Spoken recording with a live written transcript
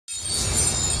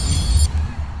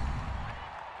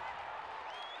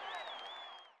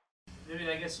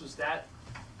I guess was that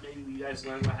maybe you guys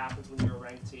learned what happens when you're a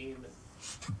ranked team and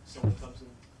someone comes in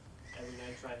every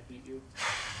night trying to beat you?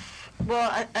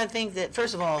 Well, I think that,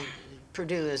 first of all,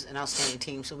 Purdue is an outstanding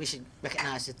team, so we should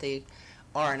recognize that they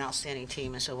are an outstanding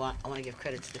team, and so I want to give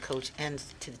credit to the coach and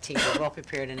to the team. They're well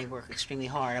prepared and they work extremely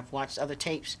hard. I've watched other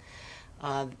tapes.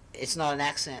 It's not an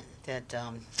accident that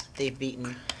they've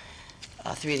beaten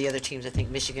three of the other teams. I think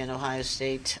Michigan, Ohio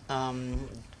State went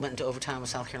into overtime with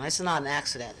South Carolina. It's not an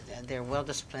accident. They're well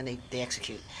disciplined. They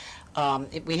execute.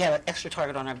 We have an extra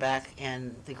target on our back,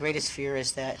 and the greatest fear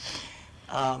is that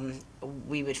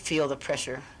we would feel the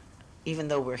pressure, even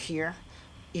though we're here,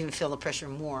 even feel the pressure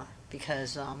more,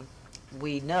 because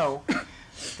we know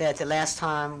that the last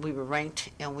time we were ranked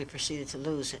and we proceeded to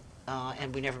lose it,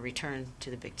 and we never returned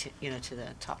to the to the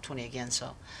top 20 again.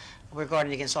 So we're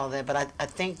guarding against all that. But I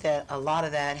think that a lot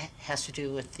of that has to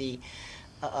do with the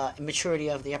maturity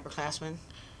of the upperclassmen,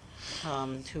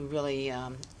 who really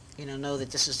know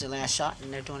that this is their last shot,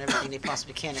 and they're doing everything they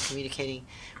possibly can and communicating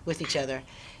with each other.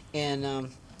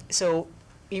 And so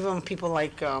even people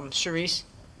like Charisse,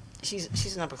 she's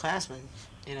an upperclassman.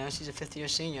 She's a fifth-year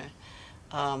senior.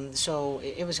 So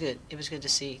it was good. It was good to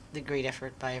see the great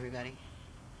effort by everybody.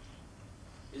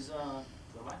 Is the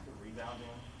lack of rebounding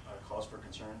a cause for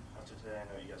concern after today?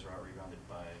 I know you guys were out-rebounded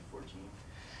by 14.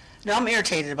 No, I'm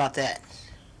irritated about that.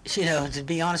 To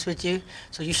be honest with you,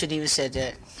 so you shouldn't even said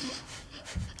that.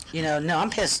 No, I'm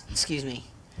pissed. Excuse me.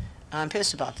 I'm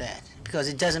pissed about that because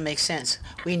it doesn't make sense.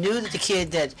 We knew that the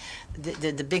kid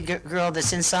the big girl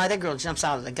that's inside, that girl jumps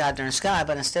out of the goddamn sky,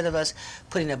 but instead of us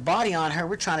putting a body on her,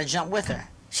 we're trying to jump with her.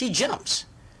 She jumps,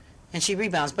 and she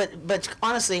rebounds. But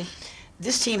honestly,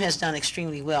 this team has done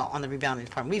extremely well on the rebounding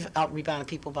department. We've out-rebounded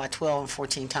people by 12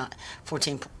 and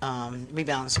 14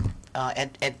 rebounds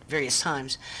at various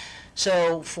times.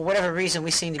 So for whatever reason, we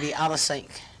seem to be out of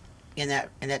sync in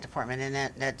that department, and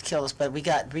that killed us. But we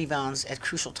got rebounds at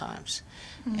crucial times,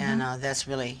 and that's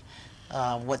really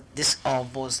what this all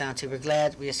boils down to. We're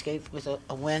glad we escaped with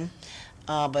a win,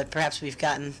 but perhaps we've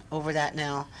gotten over that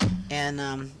now.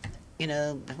 And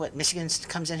Michigan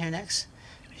comes in here next,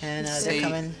 and they're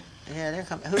coming. Yeah, they're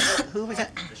coming. Who we got?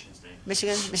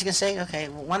 Michigan State. Okay,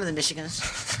 well, one of the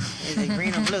Michigans, the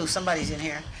green or blue. Somebody's in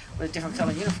here with a different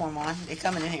color uniform on. They're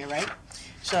coming in here, right?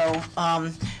 So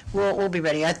we'll be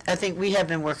ready. I think we have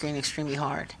been working extremely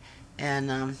hard,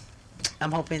 and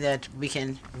I'm hoping that we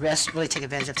can rest, really take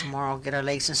advantage of tomorrow, get our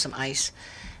legs in some ice,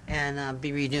 and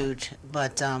be renewed.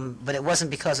 But it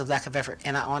wasn't because of lack of effort,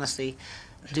 and I honestly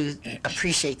do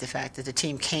appreciate the fact that the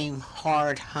team came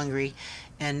hard, hungry,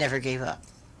 and never gave up.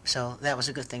 So that was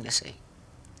a good thing to see.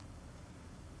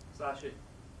 Stasha,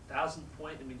 1,000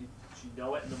 point. I mean, did you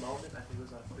know it in the moment? I think it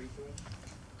was on free throw.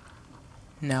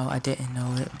 No, I didn't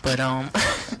know it, but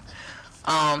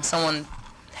someone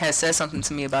had said something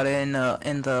to me about it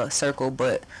in the circle,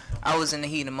 but I was in the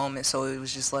heat of the moment, so it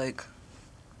was just like,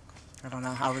 I don't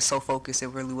know, I was so focused, it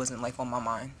really wasn't like on my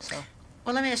mind. So.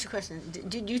 Well, let me ask you a question.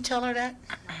 Did you tell her that?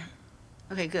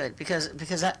 Okay, good, because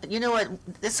you know what?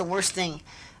 That's the worst thing.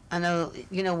 I know,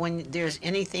 when there's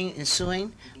anything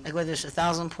ensuing, like whether it's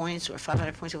 1,000 points or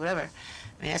 500 points or whatever,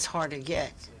 I mean, that's hard to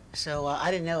get. So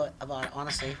I didn't know about it,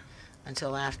 honestly,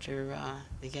 until after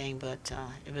the game, but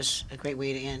it was a great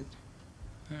way to end.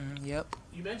 Yep.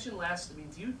 You mentioned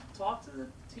do you talk to the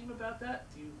team about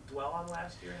that? Do you dwell on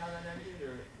last year, how that ended,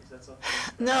 or is that something?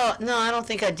 No, I don't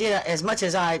think I did, as much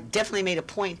as I definitely made a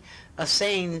point of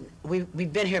saying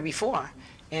we've been here before.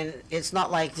 And it's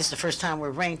not like this is the first time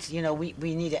we're ranked. We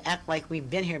need to act like we've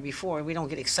been here before. We don't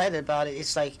get excited about it.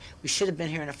 It's like we should have been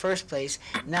here in the first place.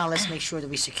 Now let's make sure that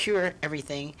we secure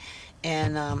everything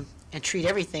and treat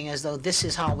everything as though this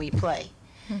is how we play.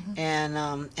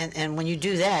 And when you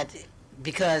do that,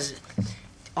 because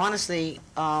honestly,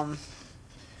 I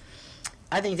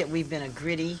think that we've been a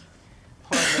gritty,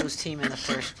 hard-nosed team in the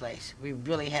first place. We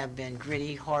really have been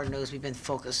gritty, hard-nosed. We've been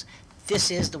focused.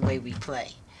 This is the way we play.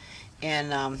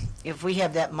 And if we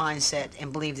have that mindset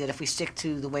and believe that if we stick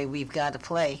to the way we've got to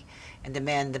play and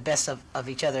demand the best of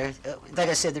each other, like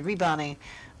I said, the rebounding,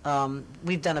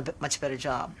 we've done a much better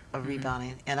job of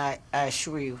rebounding. And I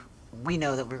assure you, we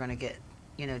know that we're going to get,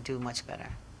 do much better.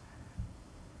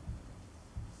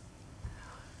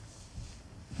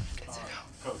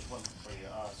 Coach, one for you.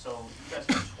 So you guys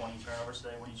had 20 turnovers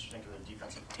today. What did you think of the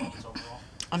defensive performance overall?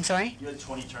 I'm sorry? You had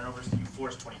 20 turnovers. You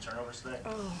forced 20 turnovers today.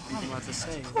 Oh, I'm about to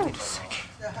say.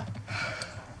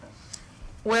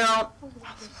 Well,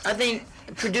 I think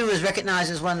Purdue is recognized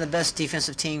as one of the best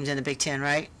defensive teams in the Big Ten,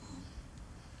 right?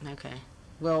 Okay.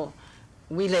 Well,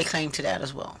 we lay claim to that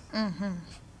as well.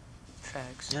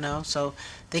 Facts. You know, so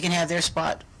they can have their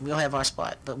spot, we'll have our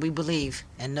spot. But we believe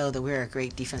and know that we're a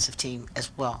great defensive team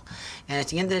as well. And at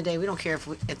the end of the day, we don't care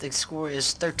if the score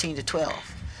is 13-12,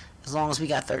 as long as we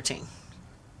got 13.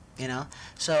 You know,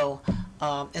 so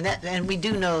and we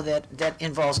do know that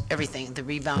involves everything, the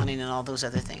rebounding and all those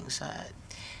other things.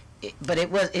 But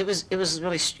it was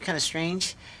really kind of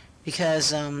strange because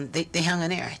they hung in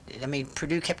there. I mean,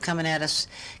 Purdue kept coming at us,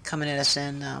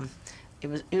 and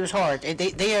it was hard.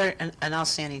 They are an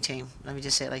outstanding team. Let me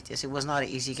just say it like this: it was not an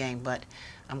easy game, but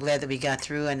I'm glad that we got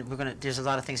through, and there's a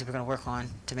lot of things that we're gonna work on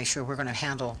to make sure we're gonna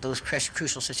handle those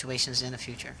crucial situations in the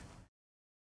future.